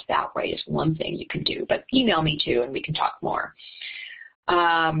experience that way is one thing you can do, but email me too and we can talk more.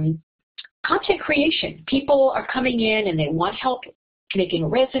 content creation. People are coming in and they want help making a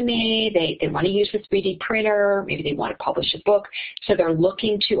resume, they want to use the 3D printer, maybe they want to publish a book, so they're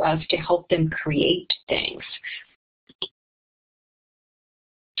looking to us to help them create things.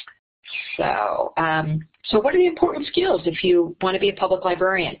 So, so what are the important skills if you want to be a public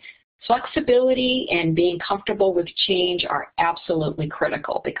librarian? Flexibility and being comfortable with change are absolutely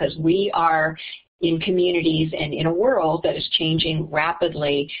critical because we are in communities and in a world that is changing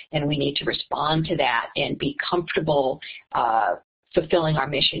rapidly, and we need to respond to that and be comfortable fulfilling our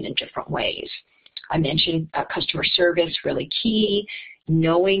mission in different ways. I mentioned customer service, really key,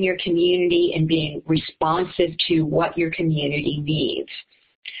 knowing your community and being responsive to what your community needs.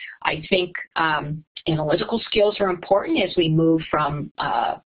 I think analytical skills are important as we move from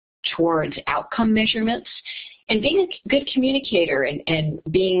towards outcome measurements, and being a good communicator and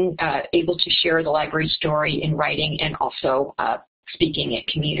being able to share the library story in writing and also speaking at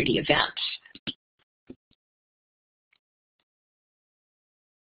community events.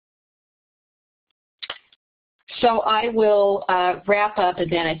 So I will wrap up,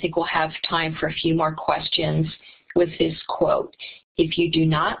 and then I think we'll have time for a few more questions with this quote. If you do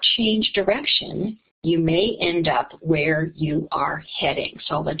not change direction, you may end up where you are heading.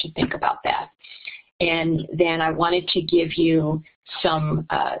 So I'll let you think about that. And then I wanted to give you some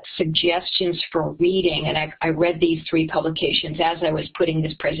suggestions for reading, and I read these 3 publications as I was putting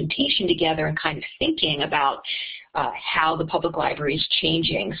this presentation together and kind of thinking about how the public library is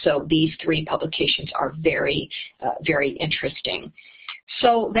changing. So these 3 publications are very, very interesting.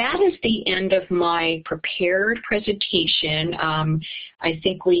 So that is the end of my prepared presentation. I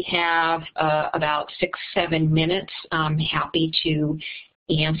think we have about 6-7 minutes. I'm happy to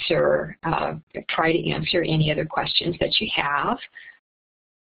answer, try to answer any other questions that you have.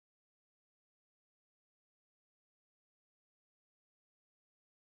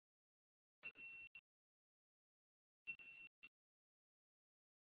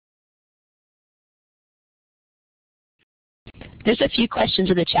 There's a few questions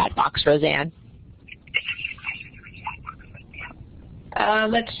in the chat box, Rosanne.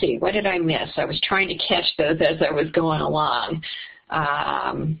 Let's see, what did I miss? I was trying to catch those as I was going along.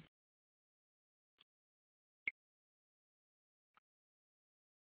 I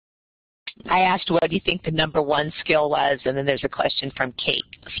asked what do you think the #1 skill was, and then there's a question from Kate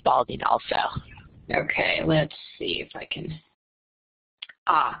Spalding also. Okay, let's see if I can.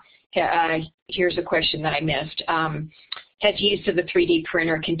 Here's a question that I missed. Has use of the 3D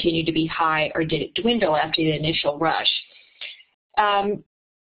printer continued to be high, or did it dwindle after the initial rush?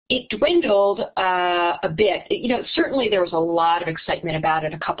 It dwindled a bit. You know, certainly there was a lot of excitement about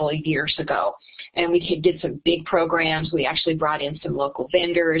it a couple of years ago, and we did some big programs. We actually brought in some local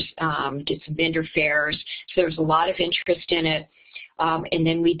vendors, did some vendor fairs, so there was a lot of interest in it. And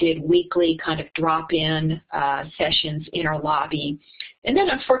then we did weekly kind of drop-in sessions in our lobby. And then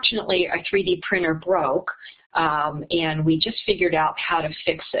unfortunately our 3D printer broke, and we just figured out how to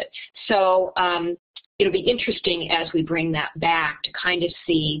fix it. So it'll be interesting as we bring that back to kind of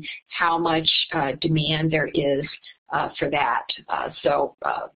see how much demand there is for that. So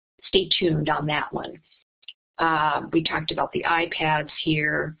stay tuned on that one. We talked about the iPads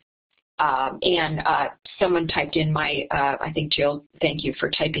here. And someone typed in my, I think Jill, thank you for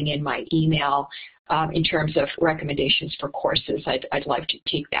typing in my email in terms of recommendations for courses. I'd like to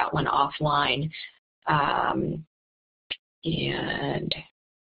take that one offline.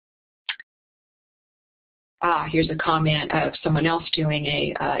 Here's a comment of someone else doing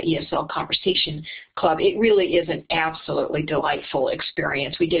a ESL conversation club. It really is an absolutely delightful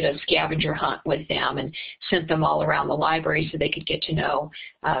experience. We did a scavenger hunt with them and sent them all around the library so they could get to know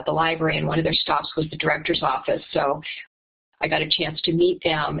the library, and one of their stops was the director's office. So I got a chance to meet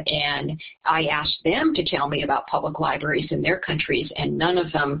them, and I asked them to tell me about public libraries in their countries, and none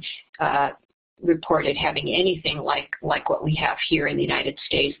of them reported having anything like what we have here in the United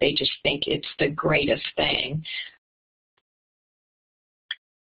States. They just think it's the greatest thing.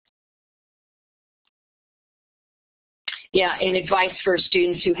 Yeah, and advice for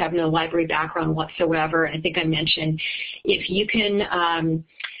students who have no library background whatsoever. And I think I mentioned, if you can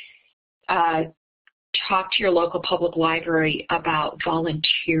talk to your local public library about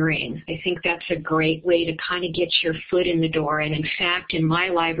volunteering, I think that's a great way to kind of get your foot in the door. And in fact, in my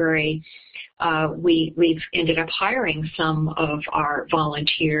library, we've ended up hiring some of our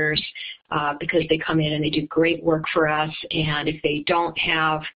volunteers because they come in and they do great work for us. And if they don't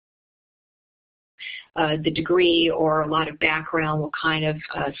have the degree or a lot of background will kind of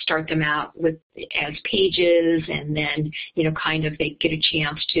start them out with as pages, and then, you know, kind of they get a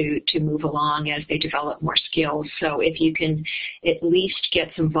chance to move along as they develop more skills. So if you can at least get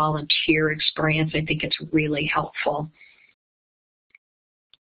some volunteer experience, I think it's really helpful.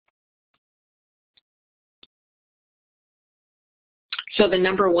 So the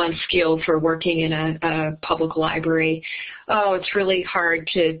number one skill for working in a public library, it's really hard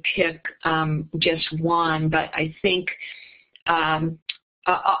to pick just one, but I think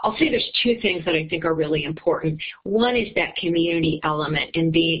I'll say there's two things that I think are really important. One is that community element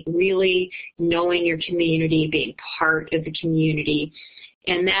and really knowing your community, being part of the community.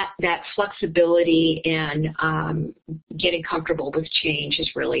 And that flexibility and getting comfortable with change is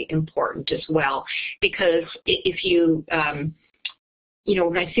really important as well. Because if you, you know,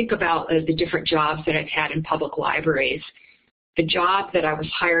 when I think about the different jobs that I've had in public libraries, the job that I was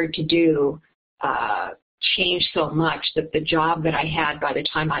hired to do changed so much that the job that I had by the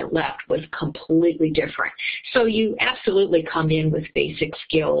time I left was completely different. So you absolutely come in with basic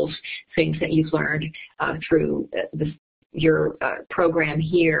skills, things that you've learned through your program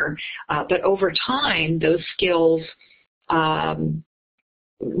here. But over time, those skills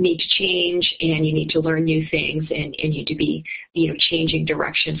need to change, and you need to learn new things, and you need to be, you know, changing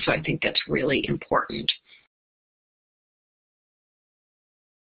direction. So I think that's really important.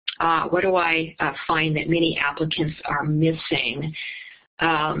 What do I find that many applicants are missing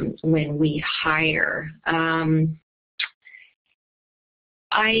when we hire?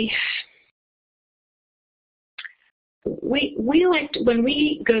 We like to, when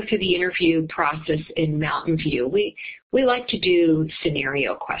we go through the interview process in Mountain View, we like to do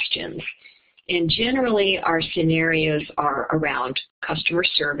scenario questions. And generally our scenarios are around customer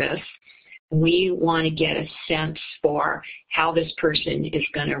service. We want to get a sense for how this person is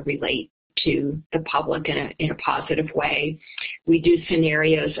going to relate to the public in a positive way. We do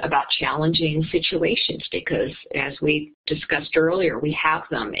scenarios about challenging situations because, as we discussed earlier, we have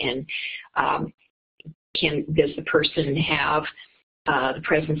them. And does the person have the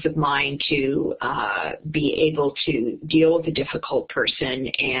presence of mind to be able to deal with a difficult person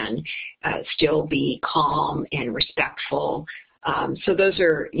and still be calm and respectful? So those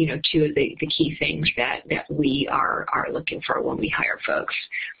are, you know, two of the key things that we are looking for when we hire folks.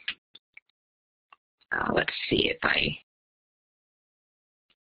 Let's see if I...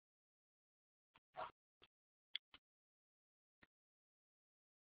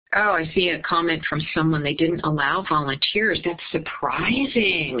 Oh, I see a comment from someone. They didn't allow volunteers. That's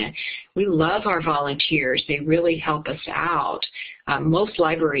surprising. We love our volunteers. They really help us out. Most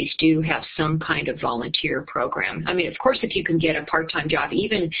libraries do have some kind of volunteer program. I mean, of course, if you can get a part-time job,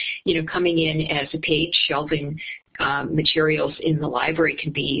 even, you know, coming in as a page shelving materials in the library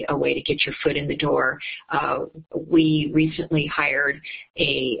can be a way to get your foot in the door. We recently hired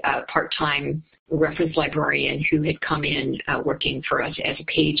a part-time reference librarian who had come in working for us as a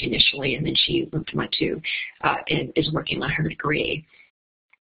page initially, and then she went to and is working on her degree.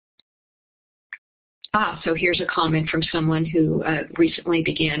 So here's a comment from someone who recently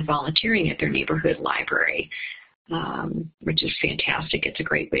began volunteering at their neighborhood library, which is fantastic. It's a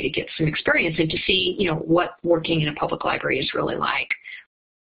great way to get some experience and to see, you know, what working in a public library is really like.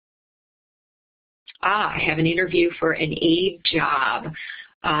 I have an interview for an aide job.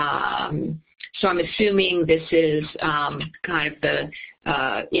 So I'm assuming this is kind of the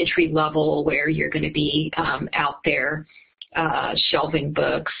entry level where you're going to be out there shelving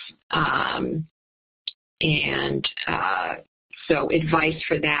books. So advice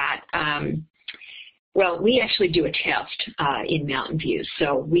for that. Well, we actually do a test in Mountain View.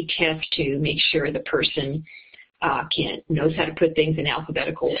 So we test to make sure the person knows how to put things in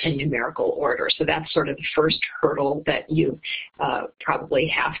alphabetical and numerical order. So that's sort of the first hurdle that you probably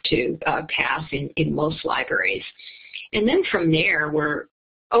have to pass in most libraries. And then from there,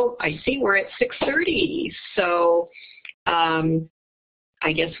 I see we're at 6:30. So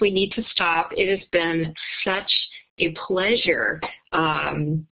I guess we need to stop. It has been such a pleasure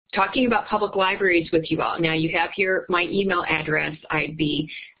talking about public libraries with you all. Now you have here my email address. I'd be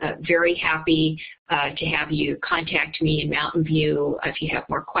very happy to have you contact me in Mountain View if you have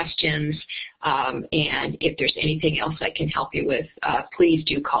more questions. And if there's anything else I can help you with, please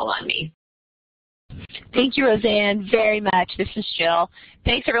do call on me. Thank you, Roseanne, very much. This is Jill.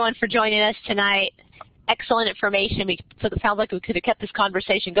 Thanks, everyone, for joining us tonight. Excellent information. It sounds like we could have kept this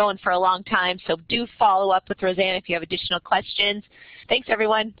conversation going for a long time, so do follow up with Roseanne if you have additional questions. Thanks,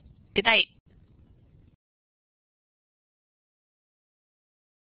 everyone. Good night.